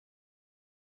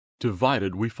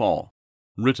Divided We Fall,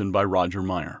 written by Roger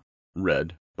Meyer,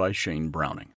 read by Shane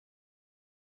Browning.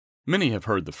 Many have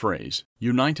heard the phrase,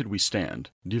 "United we stand,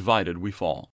 divided we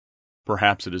fall."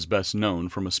 Perhaps it is best known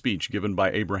from a speech given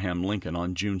by Abraham Lincoln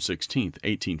on June 16,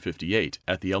 1858,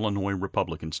 at the Illinois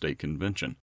Republican State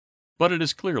Convention. But it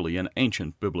is clearly an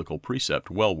ancient biblical precept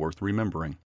well worth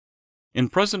remembering. In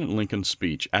President Lincoln's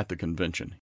speech at the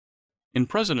convention,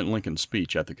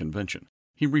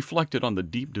 he reflected on the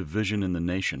deep division in the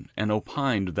nation and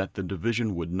opined that the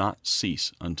division would not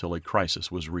cease until a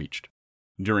crisis was reached.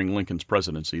 During Lincoln's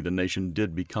presidency, the nation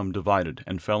did become divided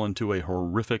and fell into a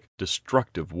horrific,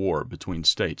 destructive war between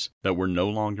states that were no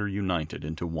longer united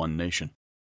into one nation.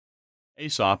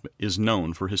 Aesop is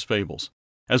known for his fables.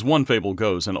 As one fable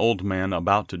goes, an old man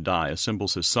about to die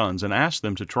assembles his sons and asks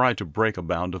them to try to break a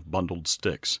bound of bundled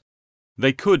sticks.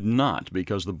 They could not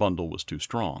because the bundle was too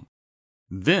strong.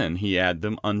 Then he had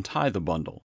them untie the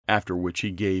bundle, after which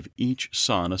he gave each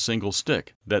son a single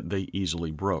stick that they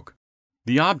easily broke.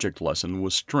 The object lesson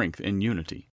was strength in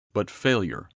unity, but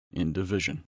failure in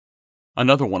division.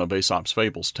 Another one of Aesop's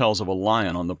fables tells of a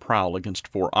lion on the prowl against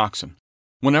 4 oxen.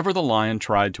 Whenever the lion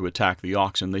tried to attack the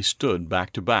oxen, they stood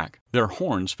back to back, their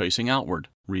horns facing outward,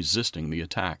 resisting the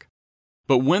attack.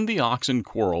 But when the oxen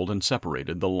quarreled and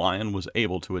separated, the lion was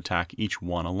able to attack each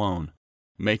one alone,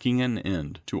 making an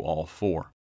end to all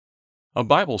 4. A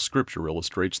Bible scripture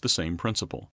illustrates the same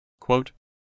principle. Quote,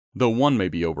 "Though one may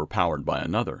be overpowered by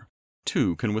another,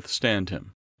 2 can withstand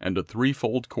him, and a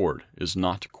 3-fold cord is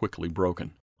not quickly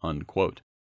broken." Unquote.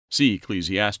 See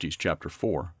Ecclesiastes chapter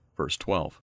 4, verse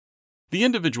 12. The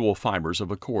individual fibers of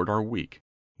a cord are weak,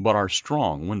 but are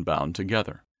strong when bound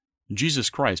together. Jesus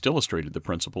Christ illustrated the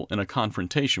principle in a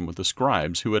confrontation with the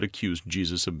scribes who had accused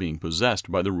Jesus of being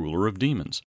possessed by the ruler of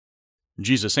demons.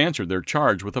 Jesus answered their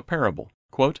charge with a parable.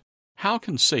 Quote, "How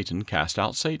can Satan cast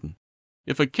out Satan?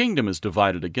 If a kingdom is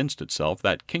divided against itself,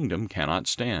 that kingdom cannot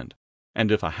stand.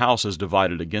 And if a house is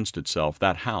divided against itself,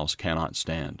 that house cannot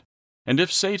stand. And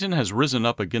if Satan has risen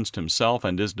up against himself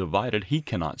and is divided, he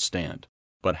cannot stand,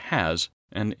 but has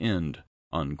an end."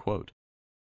 Unquote.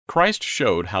 Christ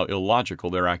showed how illogical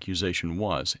their accusation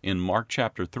was in Mark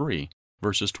chapter 3,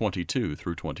 verses 22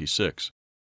 through 26.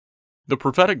 The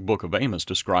prophetic book of Amos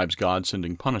describes God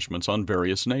sending punishments on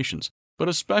various nations, but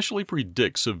especially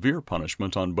predicts severe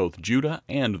punishment on both Judah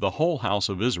and the whole house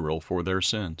of Israel for their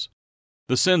sins.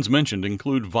 The sins mentioned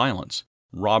include violence,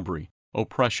 robbery,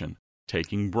 oppression,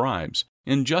 taking bribes,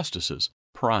 injustices,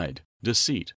 pride,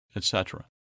 deceit, etc.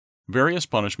 Various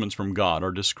punishments from God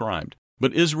are described,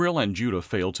 but Israel and Judah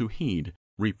fail to heed,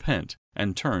 repent,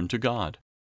 and turn to God.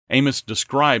 Amos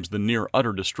describes the near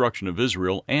utter destruction of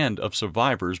Israel and of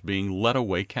survivors being led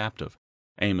away captive.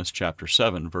 Amos chapter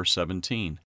 7, verse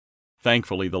 17.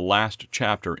 Thankfully, the last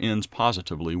chapter ends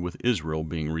positively with Israel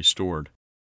being restored.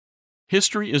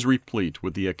 History is replete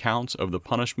with the accounts of the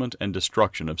punishment and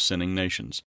destruction of sinning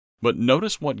nations. But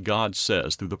notice what God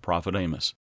says through the prophet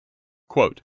Amos.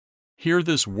 Quote, "Hear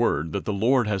this word that the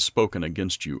Lord has spoken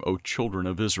against you, O children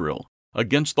of Israel,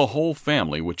 against the whole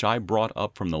family which I brought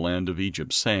up from the land of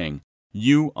Egypt, saying,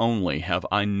 You only have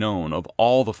I known of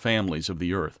all the families of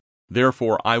the earth.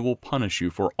 Therefore I will punish you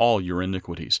for all your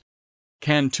iniquities.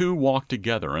 Can 2 walk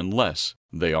together unless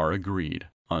they are agreed?"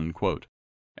 Unquote.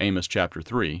 Amos chapter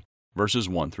 3, verses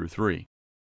 1 through 3.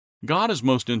 God is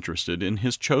most interested in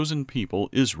His chosen people,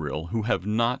 Israel, who have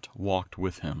not walked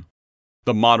with Him.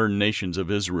 The modern nations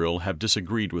of Israel have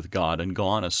disagreed with God and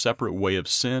gone a separate way of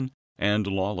sin and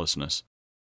lawlessness.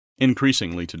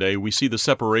 Increasingly today, we see the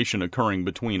separation occurring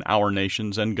between our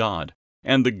nations and God,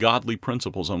 and the godly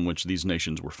principles on which these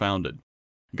nations were founded.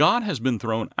 God has been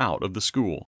thrown out of the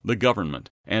school, the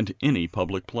government, and any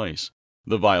public place.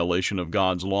 The violation of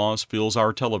God's laws fills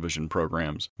our television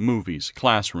programs, movies,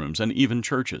 classrooms, and even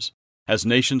churches. As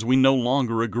nations, we no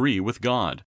longer agree with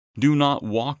God, do not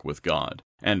walk with God,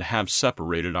 and have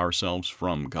separated ourselves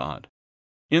from God.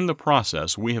 In the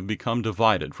process, we have become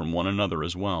divided from one another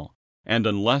as well, and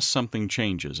unless something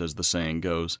changes, as the saying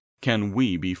goes, can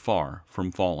we be far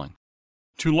from falling.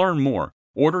 To learn more,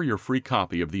 order your free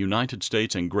copy of the United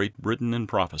States and Great Britain in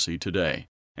Prophecy today,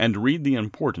 and read the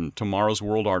important Tomorrow's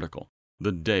World article,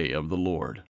 The Day of the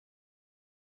Lord.